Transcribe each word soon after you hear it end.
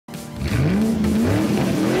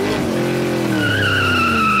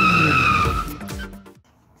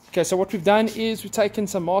Okay, so what we've done is we've taken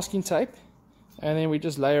some masking tape and then we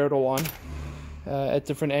just layer it all on at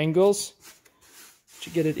different angles to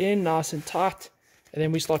get it in nice and tight, and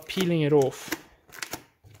then we start peeling it off.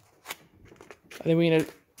 And then we're going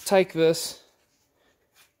to take this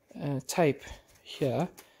tape here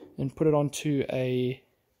and put it onto a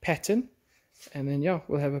pattern, and then yeah,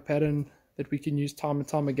 we'll have a pattern that we can use time and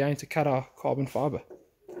time again to cut our carbon fiber.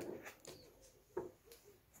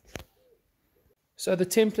 So the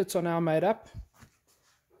templates are now made up,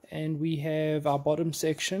 and we have our bottom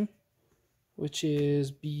section, which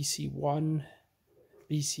is BC1,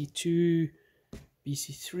 BC2,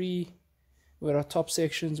 BC3. We've got our top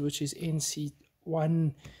sections, which is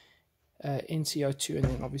NC1, NCO2, and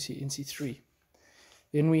then obviously NC3.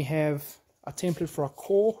 Then we have our template for our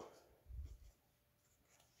core.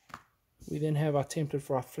 We then have our template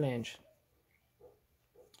for our flange.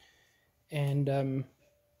 And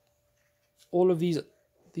all of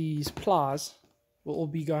these plies will all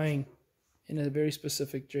be going in a very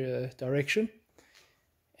specific direction.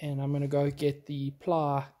 And I'm going to go get the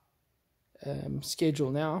ply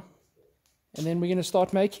schedule now, and then we're going to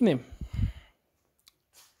start making them.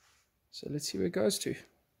 So let's see where it goes to.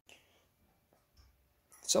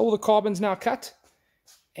 So all the carbon's now cut,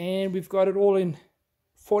 and we've got it all in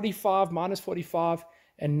 45, -45,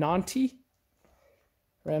 and 90.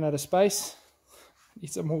 Ran out of space.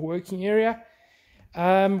 Need some more working area.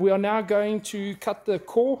 We are now going to cut the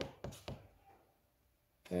core.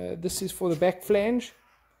 This is for the back flange.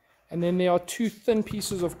 And then there are 2 thin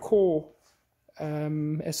pieces of core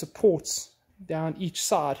as supports down each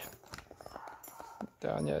side.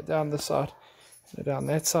 Down here, down this side, and down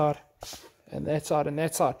that side, and that side, and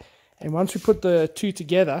that side. And once we put the 2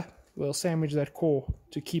 together, we'll sandwich that core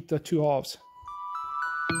to keep the 2 halves.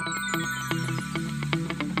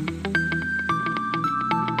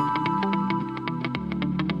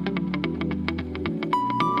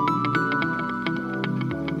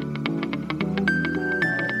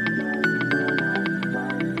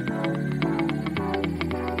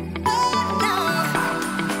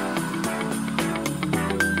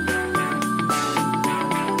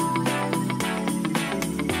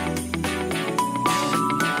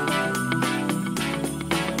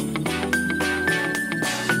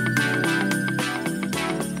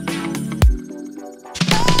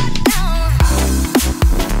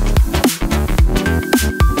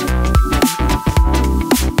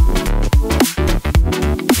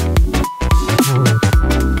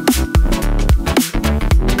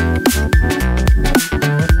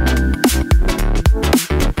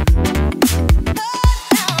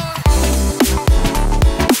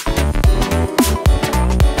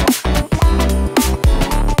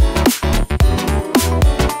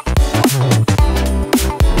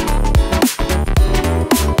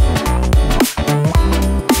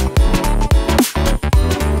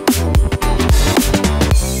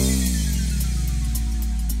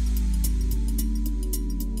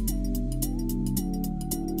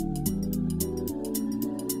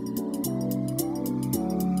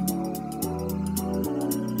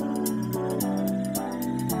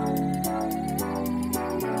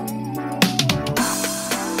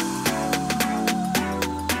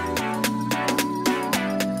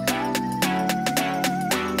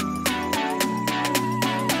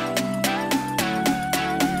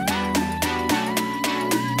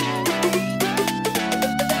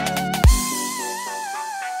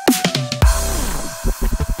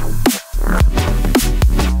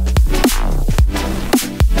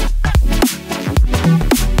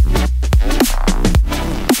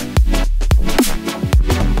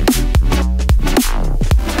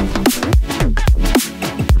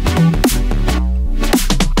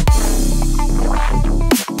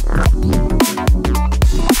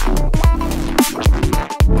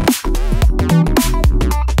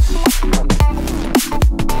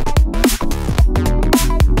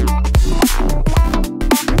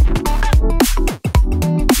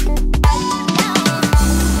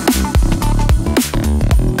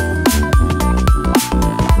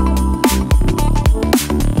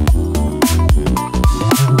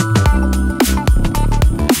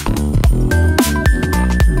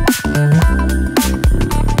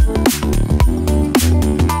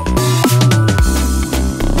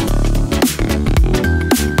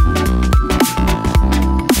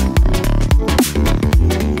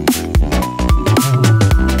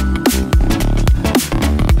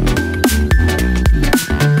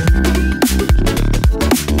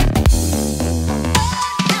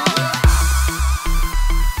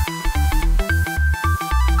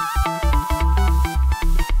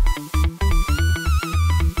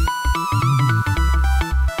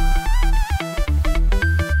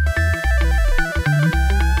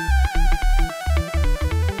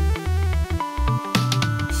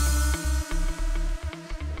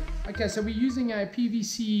 Okay, so we're using a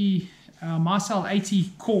PVC Marcel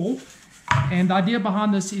 80 core, and the idea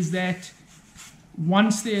behind this is that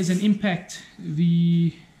once there's an impact,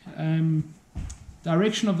 the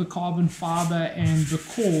direction of the carbon fiber and the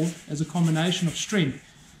core as a combination of strength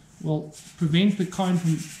will prevent the cone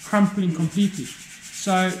from crumpling completely.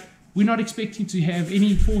 So we're not expecting to have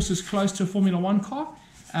any forces close to a Formula One car,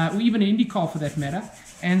 or even an IndyCar for that matter.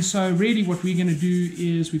 And so really what we're going to do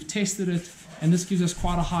is we've tested it, and this gives us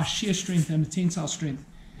quite a high shear strength and a tensile strength.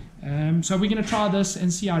 So we're going to try this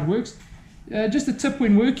and see how it works. Just a tip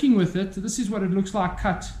when working with it, this is what it looks like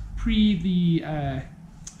cut pre the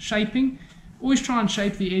shaping. Always try and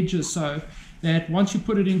shape the edges so that once you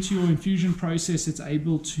put it into your infusion process, it's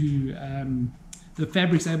able to, the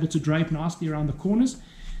fabric's able to drape nicely around the corners.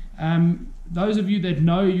 Those of you that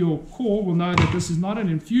know your core will know that this is not an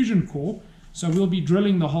infusion core, so we'll be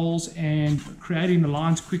drilling the holes and creating the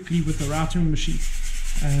lines quickly with the routing machine.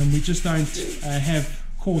 We just don't have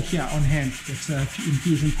core here on hand. It's an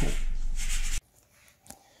infusion core.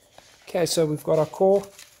 Okay, so we've got our core,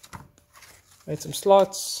 made some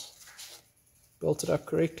slots, built it up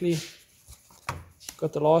correctly,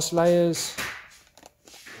 got the last layers,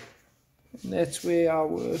 and that's where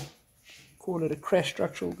our, call it a crash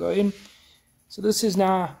structure, will go in. So this is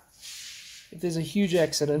now, if there's a huge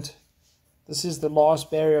accident, this is the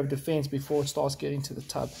last barrier of defense before it starts getting to the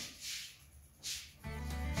tub.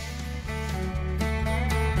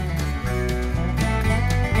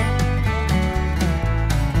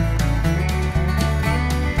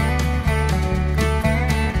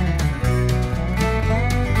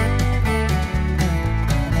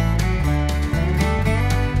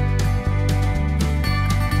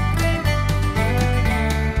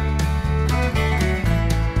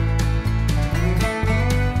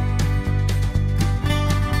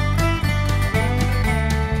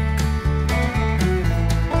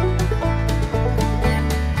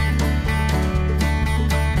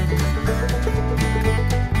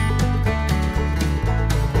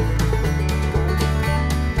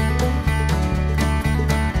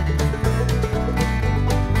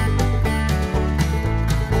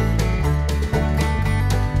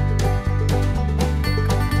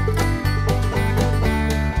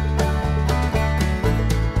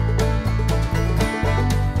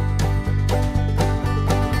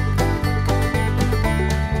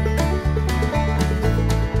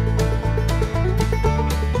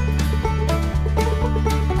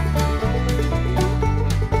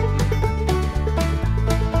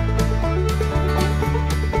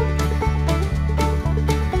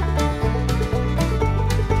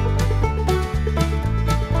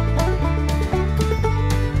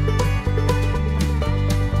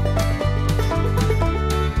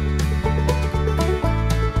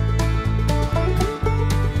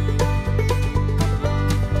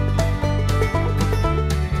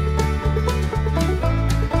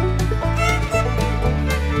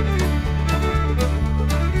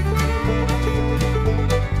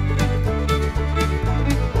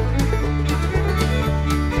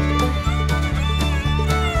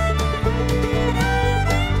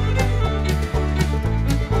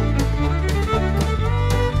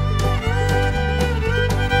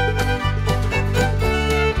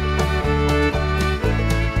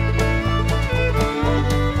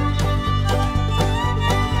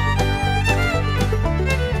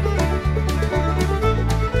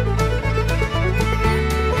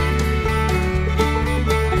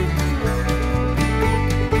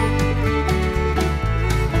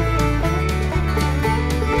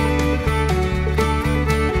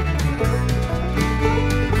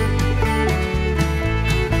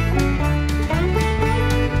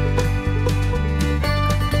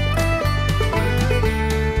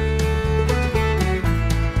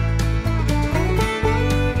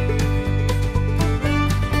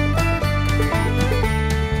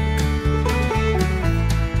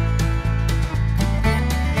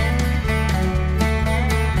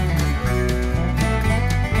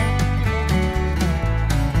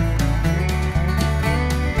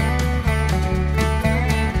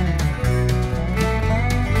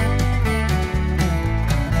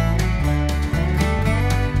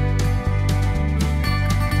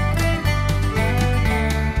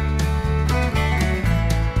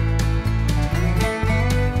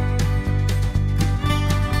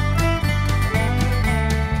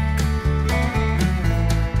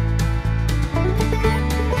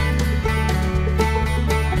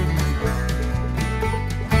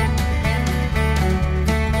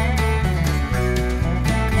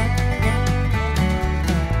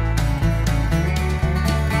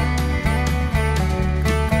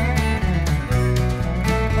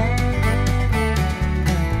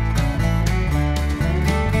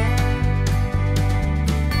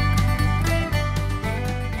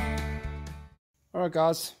 Alright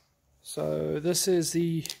guys, so this is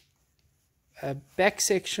the back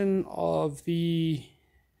section of the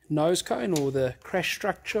nose cone, or the crash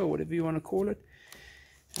structure, or whatever you want to call it.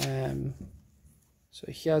 So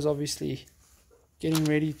here's obviously getting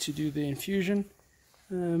ready to do the infusion.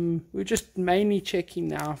 We're just mainly checking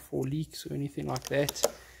now for leaks or anything like that.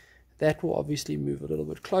 That will obviously move a little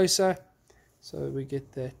bit closer, so we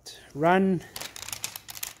get that run,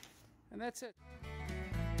 and that's it.